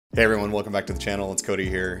Hey everyone, welcome back to the channel. It's Cody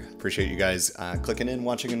here. Appreciate you guys clicking in,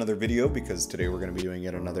 watching another video, because today we're going to be doing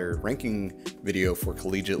yet another ranking video for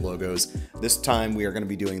collegiate logos. This time we are going to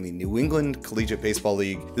be doing the New England Collegiate Baseball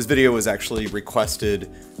League. This video was actually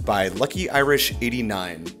requested by Lucky Irish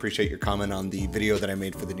 89. Appreciate your comment on the video that I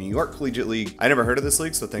made for the New York Collegiate League. I never heard of this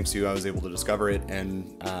league, so thanks to you I was able to discover it,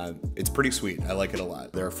 and it's pretty sweet. I like it a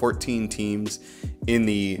lot. There are 14 teams in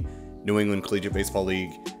the New England Collegiate Baseball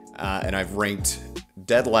League, and I've ranked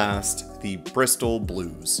dead last the Bristol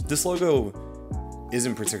Blues. This logo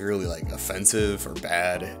isn't particularly like offensive or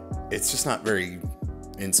bad. It's just not very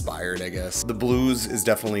inspired, I guess. The Blues is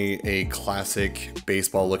definitely a classic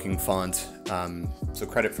baseball looking font, so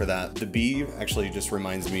credit for that. The B actually just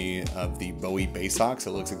reminds me of the Bowie Bay Sox.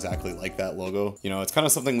 It looks exactly like that logo. You know, it's kind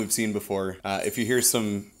of something we've seen before. If you hear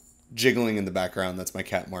some jiggling in the background, that's my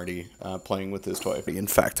cat Marty playing with his toy. In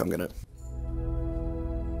fact, I'm gonna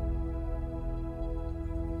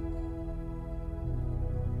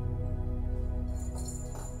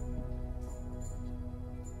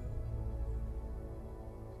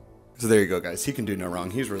So there you go, guys. He can do no wrong.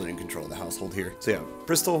 He's really in control of the household here. So yeah,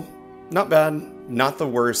 Bristol, not bad, not the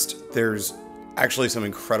worst. There's actually some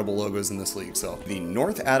incredible logos in this league. So the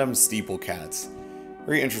North Adams Steeple Cats,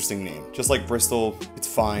 very interesting name. Just like Bristol, it's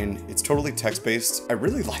fine. It's totally text-based. I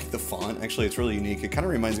really like the font. Actually, it's really unique. It kind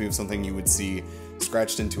of reminds me of something you would see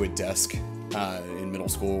scratched into a desk in middle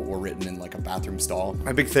school or written in like a bathroom stall.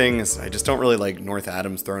 My big thing is I just don't really like North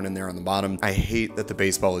Adams thrown in there on the bottom. I hate that the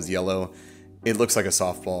baseball is yellow. It looks like a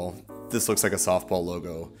softball. This looks like a softball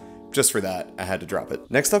logo. Just for that, I had to drop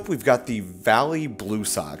it. Next up, we've got the Valley Blue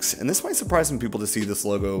Sox. And this might surprise some people to see this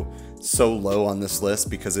logo so low on this list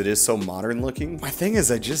because it is so modern looking. My thing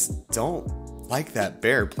is I just don't like that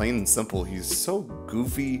bear, plain and simple. He's so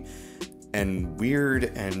goofy and weird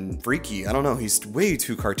and freaky. I don't know, he's way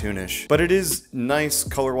too cartoonish. But it is nice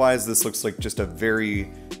color-wise. This looks like just a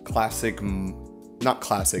very classic, not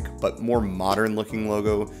classic, but more modern looking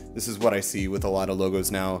logo. This is what I see with a lot of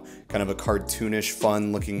logos now. Kind of a cartoonish,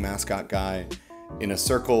 fun looking mascot guy in a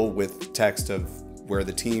circle with text of where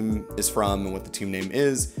the team is from and what the team name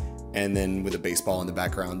is, and then with a baseball in the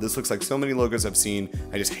background. This looks like so many logos I've seen.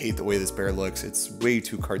 I just hate the way this bear looks. It's way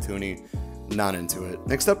too cartoony. Not into it.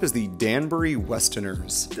 Next up is the Danbury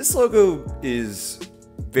Westerners. This logo is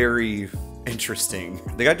very interesting.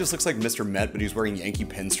 The guy just looks like Mr. Met, but he's wearing Yankee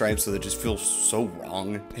pinstripes, so that just feels so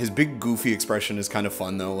wrong. His big goofy expression is kind of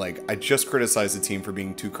fun though. Like, I just criticized the team for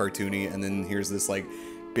being too cartoony, and then here's this like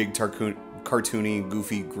big cartoony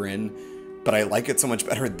goofy grin. But I like it so much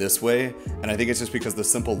better this way, and I think it's just because the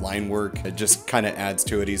simple line work, it just kind of adds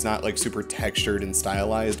to it. He's not like super textured and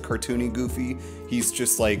stylized cartoony goofy. He's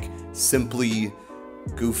just like simply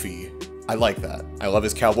goofy. I like that. I love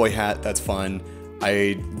his cowboy hat. That's fun.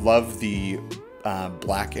 I love the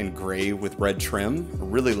black and gray with red trim. I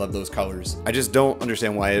really love those colors. I just don't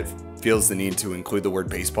understand why it feels the need to include the word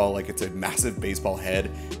baseball. Like, it's a massive baseball head,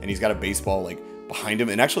 and he's got a baseball like behind him.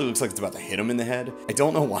 It actually looks like it's about to hit him in the head. I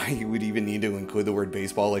don't know why you would even need to include the word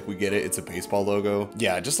baseball. Like, we get it, it's a baseball logo.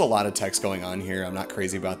 Yeah, just a lot of text going on here. I'm not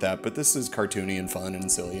crazy about that, but this is cartoony and fun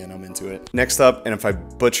and silly, and I'm into it. Next up, and if I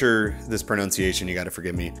butcher this pronunciation, you gotta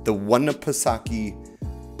forgive me, the Winnipesaukee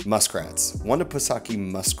Muskrats. Winnipesaukee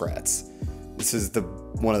Muskrats. This is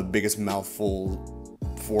one of the biggest mouthful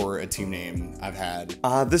for a team name I've had.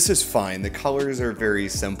 This is fine. The colors are very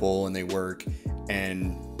simple and they work,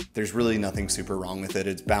 and there's really nothing super wrong with it.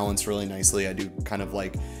 It's balanced really nicely. I do kind of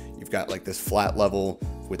like, you've got like this flat level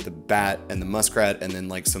with the bat and the muskrat, and then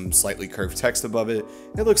like some slightly curved text above it.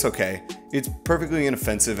 It looks okay. It's perfectly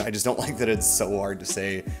inoffensive. I just don't like that it's so hard to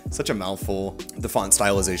say. Such a mouthful. The font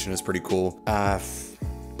stylization is pretty cool.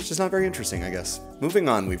 It's just not very interesting, I guess. Moving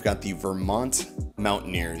on, we've got the Vermont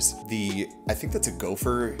Mountaineers. I think that's a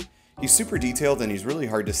gopher. He's super detailed and he's really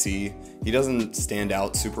hard to see. He doesn't stand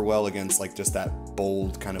out super well against like just that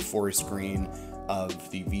bold kind of forest green of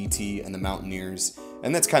the VT and the Mountaineers.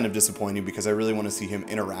 And that's kind of disappointing because I really want to see him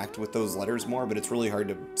interact with those letters more, but it's really hard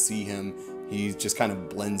to see him. He just kind of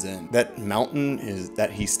blends in. That mountain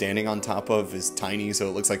that he's standing on top of is tiny, so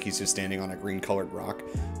it looks like he's just standing on a green colored rock,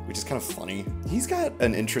 which is kind of funny. He's got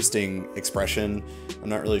an interesting expression. I'm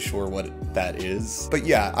not really sure what that is, but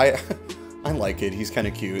yeah, I like it. He's kind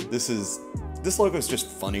of cute. This logo is just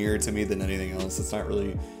funnier to me than anything else. It's not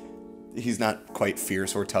really, he's not quite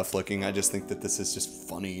fierce or tough looking. I just think that this is just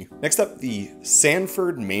funny. Next up, the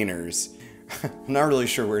Sanford Mainers. I'm not really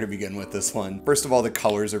sure where to begin with this one. First of all, the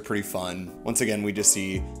colors are pretty fun. Once again, we just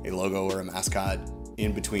see a logo or a mascot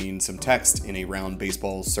in between some text in a round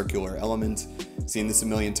baseball circular element. Seen this a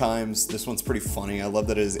million times. This one's pretty funny. I love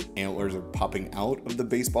that his antlers are popping out of the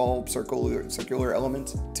baseball circular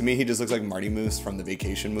element. To me, he just looks like Marty Moose from the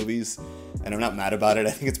Vacation movies, and I'm not mad about it.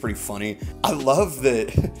 I think it's pretty funny. I love that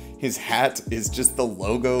his hat is just the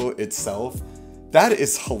logo itself. That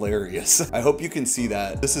is hilarious. I hope you can see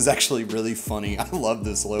that. This is actually really funny. I love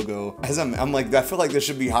this logo. As I'm like, I feel like this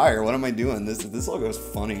should be higher. What am I doing? This logo is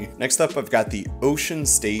funny. Next up, I've got the Ocean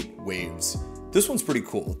State Waves. This one's pretty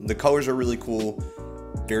cool. The colors are really cool.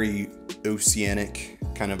 Very oceanic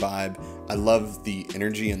kind of vibe. I love the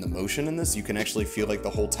energy and the motion in this. You can actually feel like the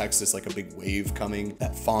whole text is like a big wave coming.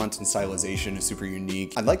 That font and stylization is super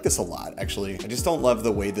unique. I like this a lot, actually. I just don't love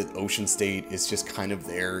the way that Ocean State is just kind of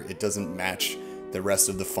there. It doesn't match the rest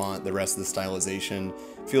of the font, the rest of the stylization.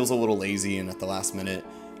 Feels a little lazy and at the last minute.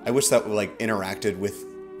 I wish that would like interacted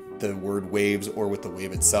with the word waves or with the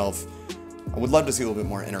wave itself. I would love to see a little bit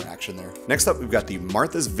more interaction there. Next up, we've got the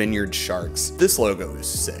Martha's Vineyard Sharks. This logo is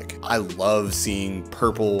sick. I love seeing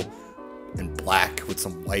purple and black with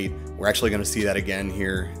some white. We're actually gonna see that again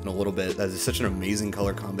here in a little bit. That is such an amazing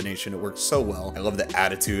color combination. It works so well. I love the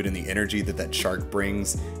attitude and the energy that shark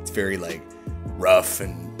brings. It's very like rough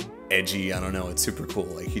and edgy. I don't know, it's super cool.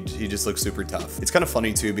 Like he just looks super tough. It's kind of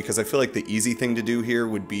funny too, because I feel like the easy thing to do here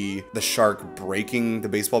would be the shark breaking the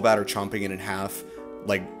baseball bat or chomping it in half,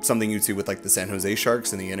 like something you'd see with like the San Jose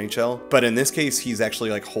Sharks in the NHL. But in this case, he's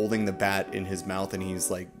actually like holding the bat in his mouth and he's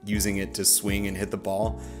like using it to swing and hit the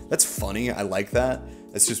ball. That's funny. I like that.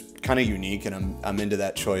 It's just kind of unique, and I'm into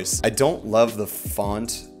that choice. I don't love the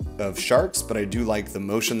font of Sharks, but I do like the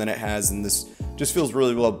motion that it has, and this just feels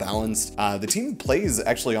really well balanced. The team plays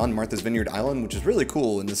actually on Martha's Vineyard Island, which is really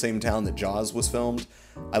cool, in the same town that Jaws was filmed.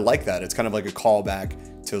 I like that. It's kind of like a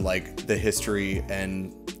callback to like the history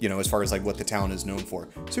and, you know, as far as like what the town is known for.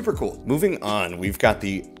 Super cool. Moving on, we've got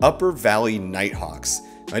the Upper Valley Nighthawks.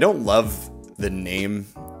 I don't love the name.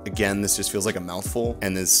 Again, this just feels like a mouthful,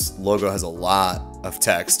 and this logo has a lot of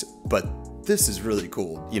text, but this is really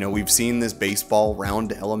cool. You know, we've seen this baseball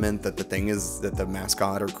round element that the thing is, that the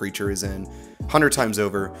mascot or creature is in 100 times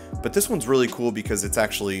over, but this one's really cool because it's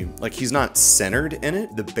actually like he's not centered in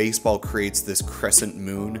it. The baseball creates this crescent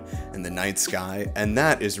moon in the night sky, and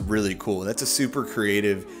that is really cool. That's a super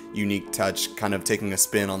creative, unique touch, kind of taking a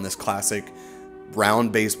spin on this classic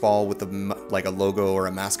round baseball with like a logo or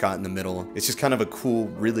a mascot in the middle. It's just kind of a cool,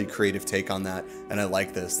 really creative take on that, and I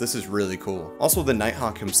like this. This is really cool. Also, the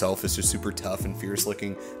Nighthawk himself is just super tough and fierce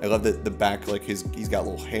looking. I love that the back, like he's got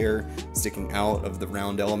little hair sticking out of the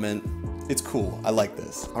round element. It's cool. I like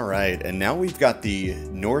this. All right, and now we've got the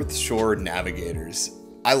North Shore Navigators.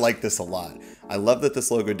 I like this a lot. I love that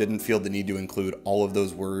this logo didn't feel the need to include all of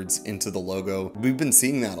those words into the logo. We've been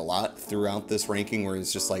seeing that a lot throughout this ranking, where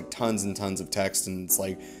it's just like tons and tons of text, and it's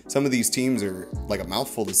like some of these teams are like a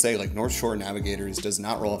mouthful to say. Like North Shore Navigators does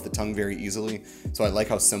not roll off the tongue very easily, so I like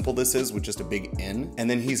how simple this is with just a big N. And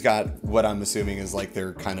then he's got what I'm assuming is like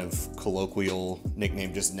their kind of colloquial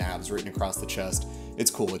nickname, just Navs, written across the chest. It's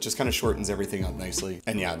cool. It just kind of shortens everything up nicely.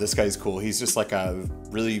 And yeah, this guy's cool. He's just like a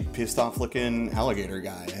really pissed off looking alligator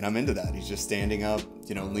guy, and I'm into that. He's just standing up,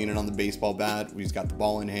 you know, leaning on the baseball bat. He's got the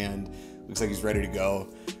ball in hand. Looks like he's ready to go.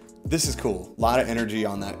 This is cool. A lot of energy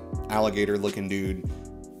on that alligator looking dude.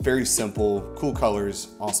 Very simple, cool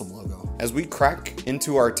colors, awesome logo. As we crack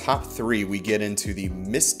into our top three, we get into the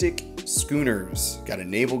Mystic Schooners. Got a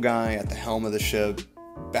naval guy at the helm of the ship,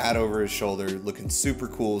 bat over his shoulder, looking super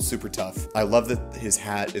cool, super tough. I love that his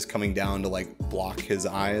hat is coming down to like block his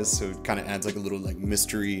eyes, so it kind of adds like a little like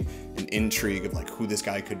mystery and intrigue of like who this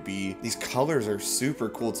guy could be. These colors are super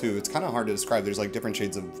cool too. It's kind of hard to describe. There's like different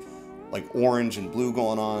shades of like orange and blue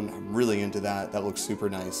going on. I'm really into that. That looks super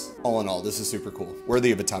nice. All in all, this is super cool.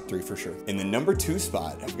 Worthy of a top three for sure. In the number 2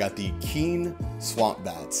 spot, I've got the Keen Swamp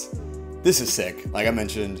Bats. This is sick. Like I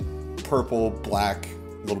mentioned, purple, black,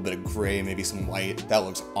 a little bit of gray, maybe some white. That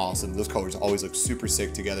looks awesome. Those colors always look super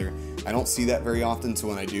sick together. I don't see that very often, so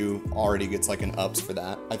when I do, already gets like an ups for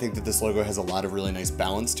that. I think that this logo has a lot of really nice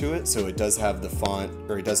balance to it. So it does have the font,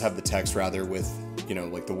 or it does have the text rather, with, you know,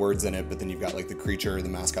 like the words in it, but then you've got like the creature, the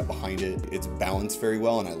mascot behind it. It's balanced very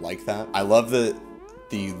well, and I like that. I love that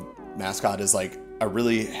the mascot is like a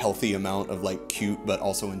really healthy amount of like cute, but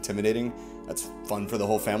also intimidating. That's fun for the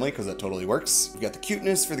whole family because that totally works. You've got the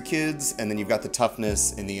cuteness for the kids, and then you've got the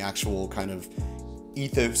toughness and the actual kind of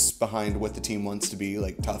ethos behind what the team wants to be,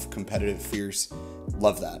 like tough, competitive, fierce.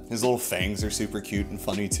 Love that. His little fangs are super cute and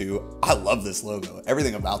funny too. I love this logo.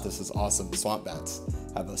 Everything about this is awesome. Swamp Bats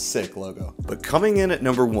have a sick logo. But coming in at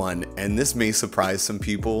number 1, and this may surprise some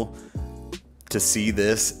people to see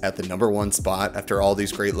this at the number 1 spot after all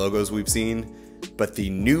these great logos we've seen, but the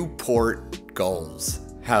Newport Gulls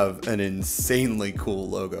have an insanely cool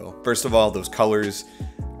logo. First of all, those colors,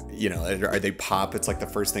 you know, they pop. It's like the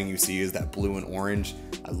first thing you see is that blue and orange.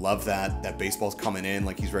 I love that. That baseball's coming in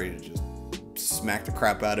like he's ready to just smack the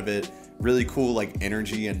crap out of it. Really cool like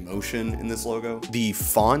energy and motion in this logo. The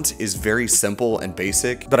font is very simple and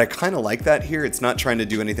basic, but I kind of like that here. It's not trying to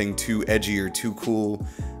do anything too edgy or too cool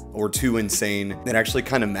or too insane. It actually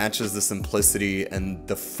kind of matches the simplicity and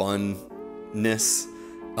the funness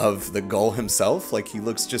of the gull himself. Like, he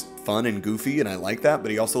looks just fun and goofy, and I like that,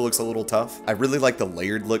 but he also looks a little tough. I really like the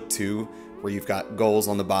layered look too, where you've got gulls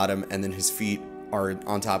on the bottom and then his feet are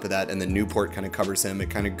on top of that, and then Newport kind of covers him. It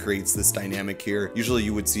kind of creates this dynamic here. Usually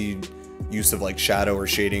you would see use of like shadow or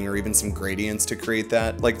shading or even some gradients to create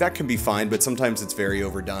that. Like, that can be fine, but sometimes it's very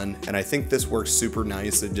overdone, and I think this works super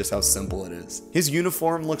nice at just how simple it is. His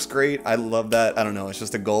uniform looks great. I love that. I don't know, it's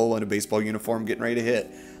just a gull in a baseball uniform getting ready to hit.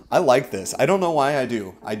 I like this. I don't know why I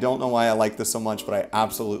do. I don't know why I like this so much, but I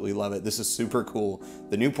absolutely love it. This is super cool.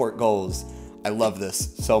 The Newport Gulls. I love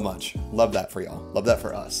this so much. Love that for y'all. Love that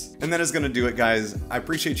for us. And that is gonna do it, guys. I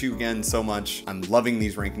appreciate you again so much. I'm loving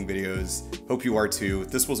these ranking videos. Hope you are too.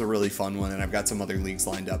 This was a really fun one, and I've got some other leagues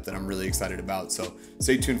lined up that I'm really excited about, so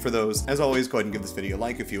stay tuned for those. As always, go ahead and give this video a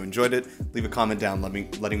like if you enjoyed it. Leave a comment down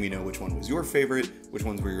letting me know which one was your favorite, which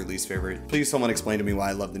ones were your least favorite. Please someone explain to me why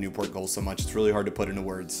I love the Newport Gulls so much. It's really hard to put into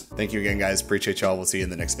words. Thank you again, guys. Appreciate y'all. We'll see you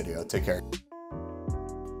in the next video. Take care.